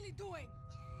Viviro is really doing!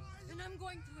 And I'm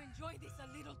going to enjoy this a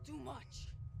little too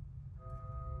much.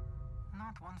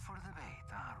 Not one for debate,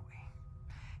 are we?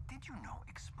 Did you know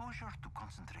exposure to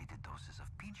concentrated doses of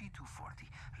PG-240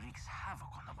 wreaks havoc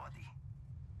on the body?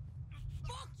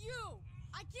 Fuck you!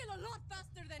 I kill a lot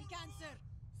faster than cancer!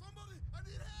 Somebody, I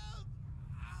need help!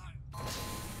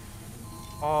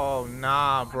 Oh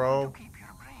nah, bro. Keep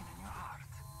your brain and your heart.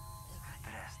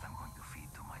 The rest I'm going to feed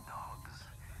to my dogs.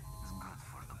 It's good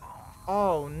for the bone.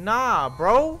 Oh nah,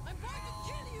 bro. I'm going to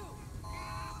kill you!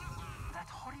 That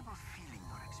horrible feeling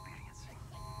you're experiencing,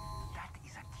 that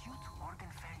is acute organ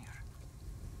failure.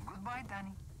 Goodbye,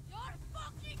 Danny. You're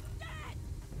fucking dead!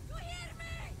 You hear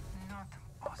me? Not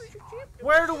possible.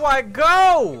 Where do I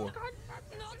go?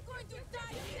 No!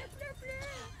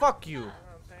 Fuck you.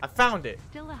 I found it.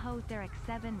 Still a hose Eric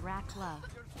 7 rack love.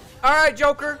 Alright,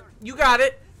 Joker. You got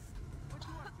it.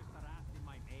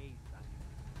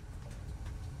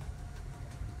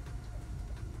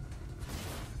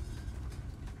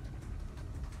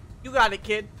 You got it,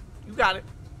 kid. You got it.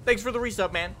 Thanks for the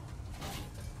resub, man.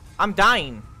 I'm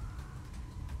dying.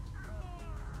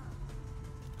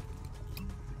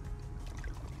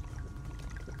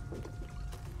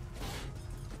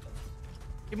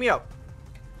 Give me up.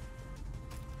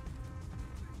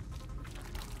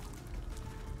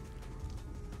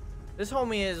 This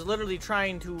homie is literally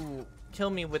trying to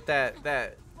kill me with that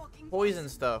poison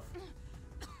stuff.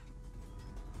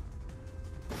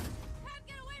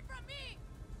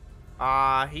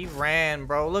 Ah, he ran,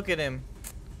 bro. Look at him.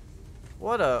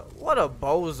 What a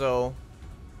bozo.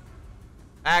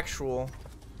 Actual.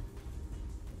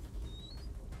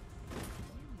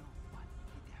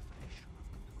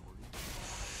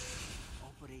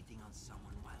 Operating on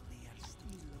someone while they are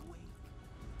still awake.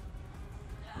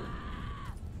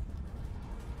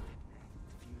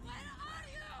 Where are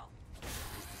you?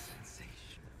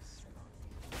 Sensations.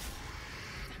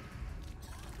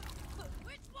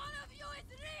 Which one of you is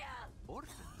real?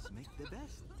 Orphans make the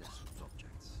best test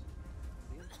subjects.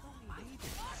 They'll hide it.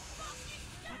 You're fucking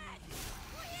dead!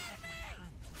 You hear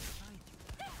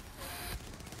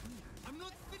me? I'm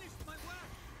not finished my work.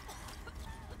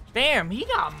 Damn, he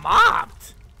got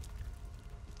mopped.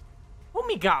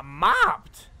 Homie got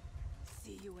mopped.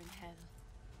 See you in hell.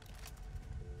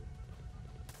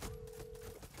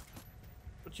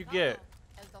 What you get?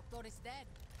 El Doctor is dead.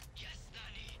 Yes,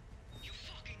 Danny. You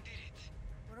fucking did it.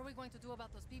 What are we going to do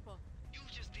about those people? You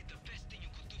just did the best thing you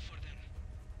could do for them.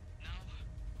 Now,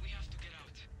 we have to get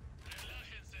out.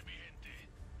 Relájense, mi gente.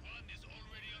 Juan is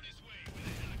already on his way with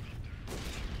a helicopter.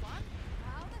 What?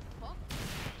 How the fuck?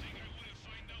 Think I wouldn't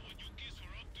find out what you kids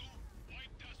were up to?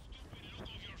 Wipe that stupid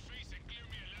look off your face and clear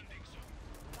me a landing zone.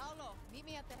 Paulo, meet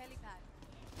me at the helipad.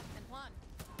 And Juan,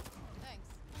 thanks.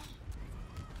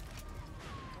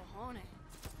 Cojones.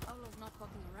 Paulo's not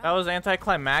fucking around. That was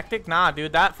anticlimactic? Nah,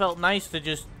 dude, that felt nice to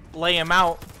just lay him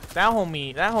out. That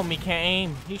homie can't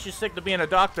aim. He's just sick to being a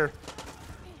doctor.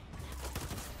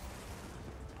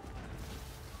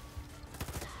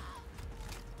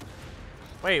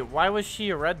 Wait, why was she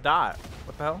a red dot?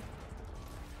 What the hell?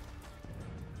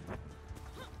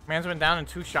 Man's been down in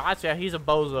 2 shots? Yeah, he's a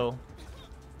bozo.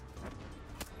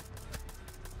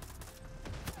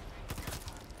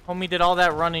 Homie did all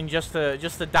that running just to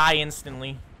die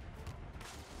instantly.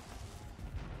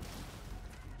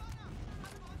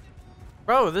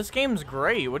 Bro, this game's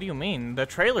great. What do you mean? The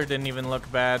trailer didn't even look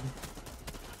bad.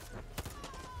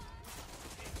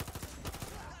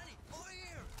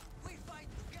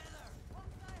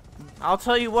 I'll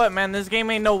tell you what, man, this game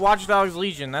ain't no Watch Dogs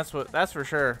Legion. That's for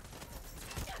sure.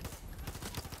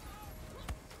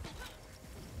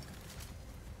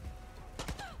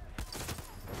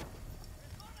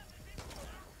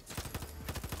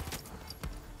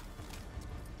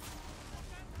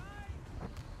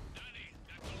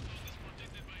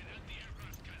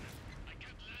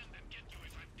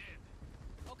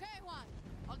 Okay, Juan.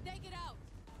 I'll take it out.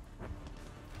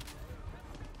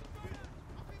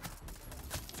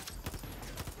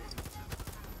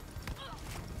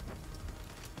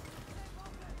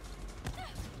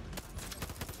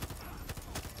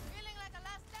 Feeling like a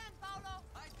last stand, Paulo?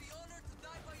 I'd be honored to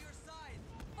die by your side.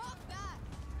 Fuck that.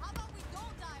 How about we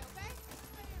don't die, okay?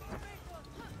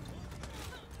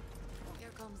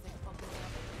 Here comes the fucking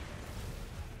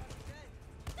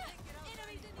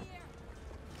enemies in the air.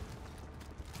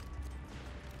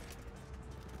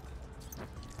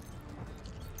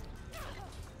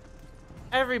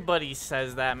 Everybody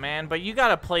says that, man, but you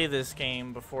gotta play this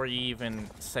game before you even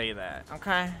say that,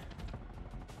 okay?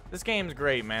 This game's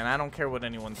great, man. I don't care what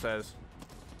anyone says.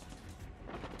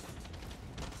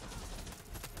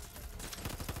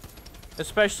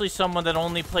 Especially someone that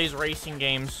only plays racing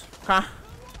games. Huh?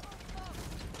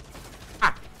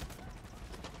 Ah.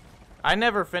 I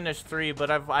never finished 3,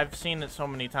 but I've seen it so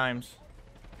many times.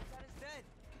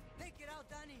 Take it out,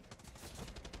 Danny.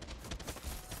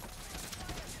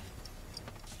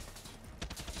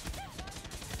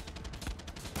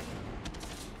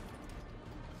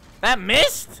 That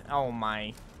missed? Oh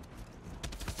my.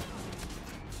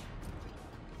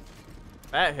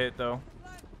 That hit though.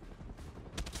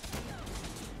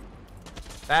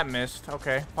 That missed.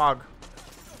 Okay, Pog.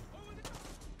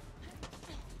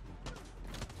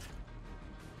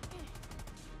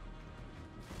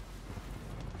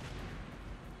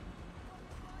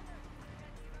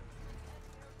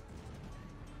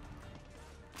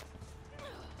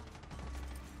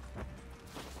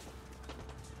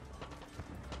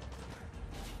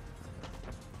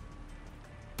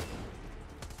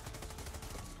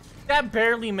 That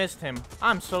barely missed him.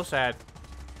 I'm so sad.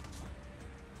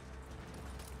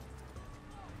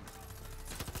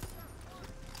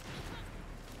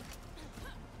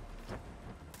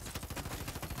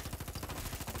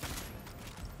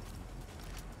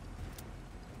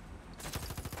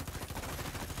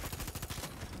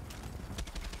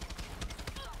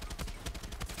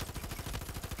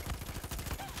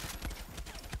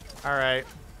 Alright.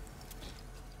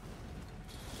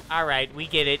 Alright, we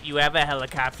get it. You have a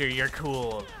helicopter. You're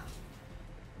cool.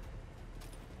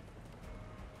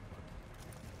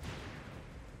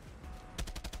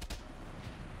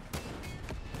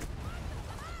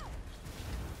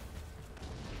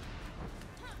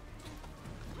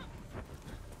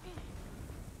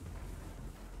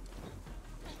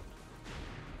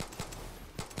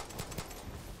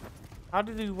 How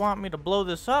did he want me to blow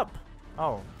this up?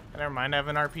 Oh, never mind. I have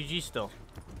an RPG still.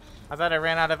 I thought I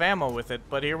ran out of ammo with it,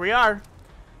 but here we are.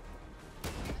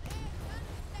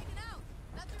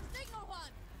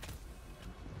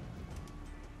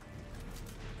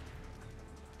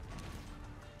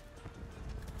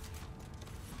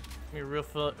 Let me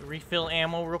refill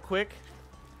ammo real quick.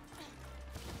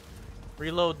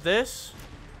 Reload this.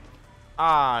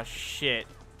 Ah, shit.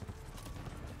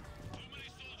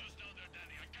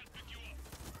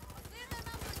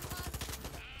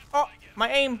 Oh,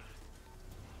 my aim.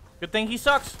 Good thing he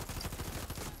sucks.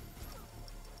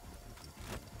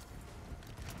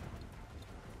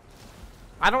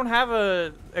 I don't have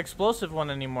a explosive one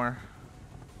anymore.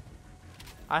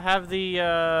 I have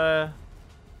the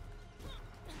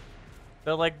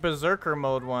like berserker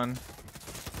mode one.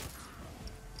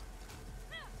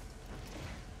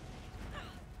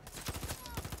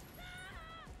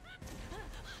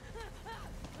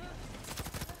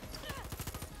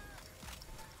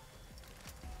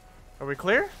 Are we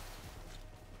clear?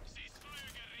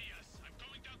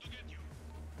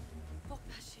 Fuck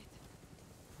that shit.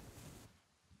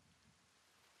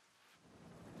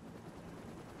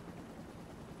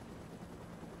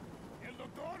 El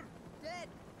Doctor? Dead!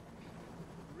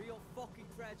 Real fucking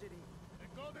tragedy. The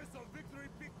goddess of victory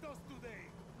picked us today.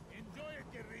 Enjoy it,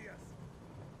 guerrillas.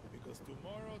 Because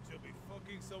tomorrow she'll be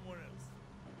fucking somewhere else.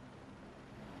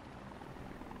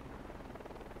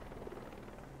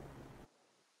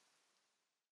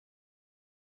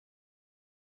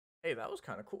 Hey, that was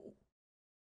kind of cool.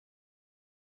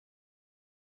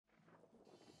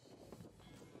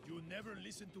 You never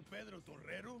listen to Pedro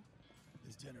Torrero?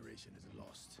 This generation is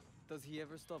lost. Does he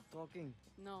ever stop talking?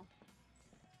 No.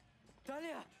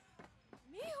 Talia!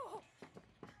 Mijo!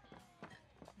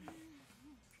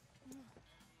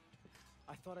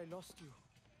 I thought I lost you.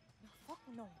 No, fuck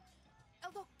no.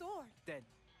 El Doctor! Dead.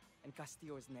 And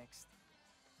Castillo is next.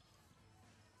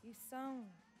 You sound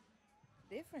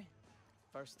different.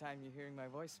 First time you're hearing my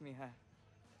voice, mija.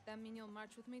 That mean you'll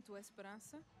march with me to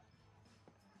Esperanza?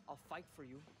 I'll fight for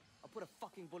you. I'll put a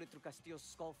fucking bullet through Castillo's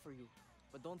skull for you.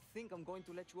 But don't think I'm going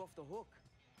to let you off the hook.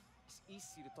 It's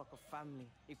easy to talk of family,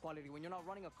 equality when you're not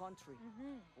running a country.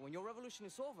 But when your revolution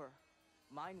is over,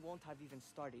 mine won't have even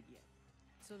started yet.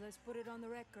 So let's put it on the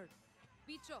record.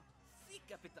 Bicho! Sí,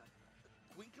 Capitan.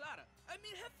 Queen Clara. I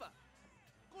mean, Jefa.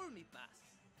 Call me Paz.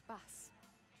 Paz.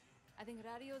 I think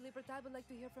Radio Libertad would like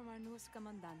to hear from our newest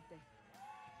comandante.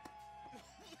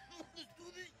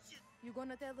 You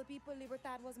gonna tell the people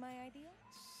Libertad was my idea?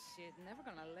 Shit, never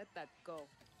gonna let that go.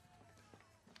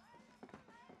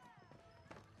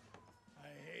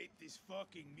 I hate this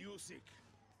fucking music.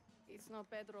 It's no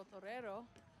Pedro Torrero.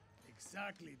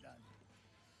 Exactly, Dani.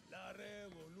 La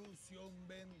revolución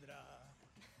vendrá.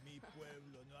 Mi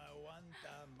pueblo no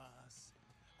aguanta más.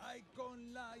 Ay,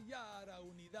 con la Yara,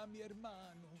 unidad, mi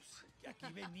hermanos, que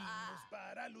aquí venimos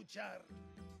para luchar.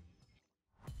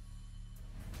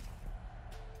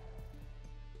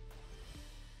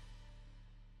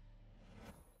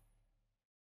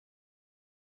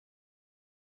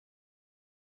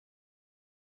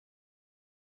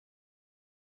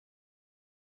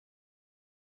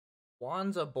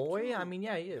 Juan's a boy? I mean,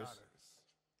 yeah, he is.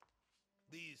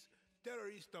 These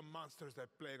terrorist monsters that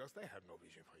plague us, they have no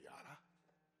vision for Yara.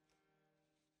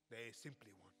 They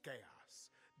simply want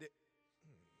chaos.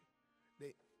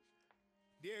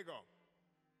 Diego.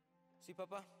 Sí,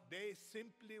 Papa? They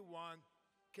simply want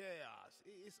chaos.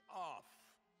 It's off.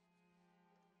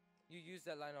 You used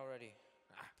that line already.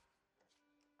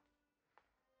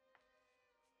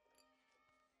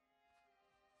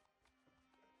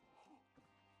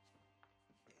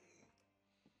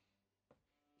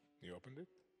 You opened it?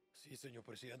 Sí, señor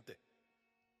presidente.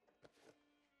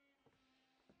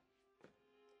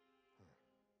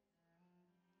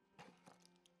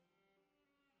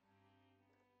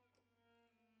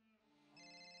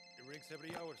 drinks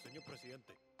every hour, señor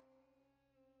presidente.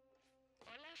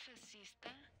 Hola,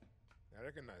 fascista. I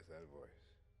recognize that voice.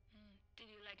 Did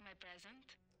you like my present?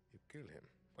 You kill him.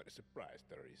 What a surprise,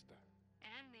 terrorista.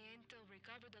 And the intel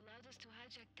recovered allowed us to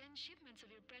hijack 10 shipments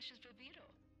of your precious bebito.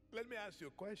 Let me ask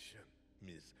you a question,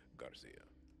 Ms. Garcia.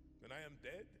 When I am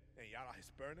dead and Yara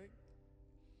is burning,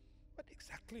 what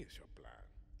exactly is your plan?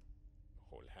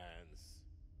 Hold hands,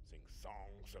 sing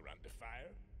songs around the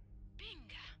fire?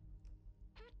 Pinga!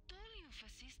 Who told you,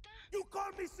 fascista? You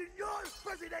call me Señor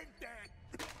Presidente!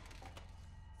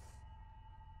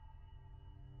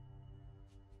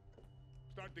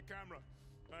 Start the camera.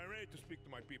 I'm ready to speak to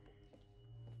my people.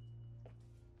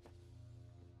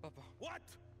 Papa. What?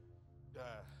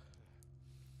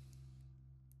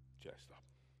 Just stop.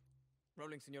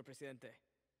 Rolling, Señor Presidente.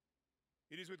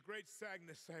 It is with great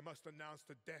sadness I must announce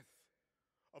the death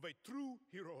of a true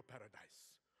hero of paradise,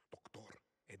 Dr.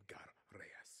 Edgar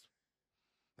Reyes.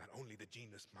 Not only the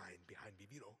genius mind behind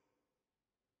Viviro,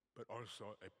 but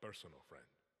also a personal friend.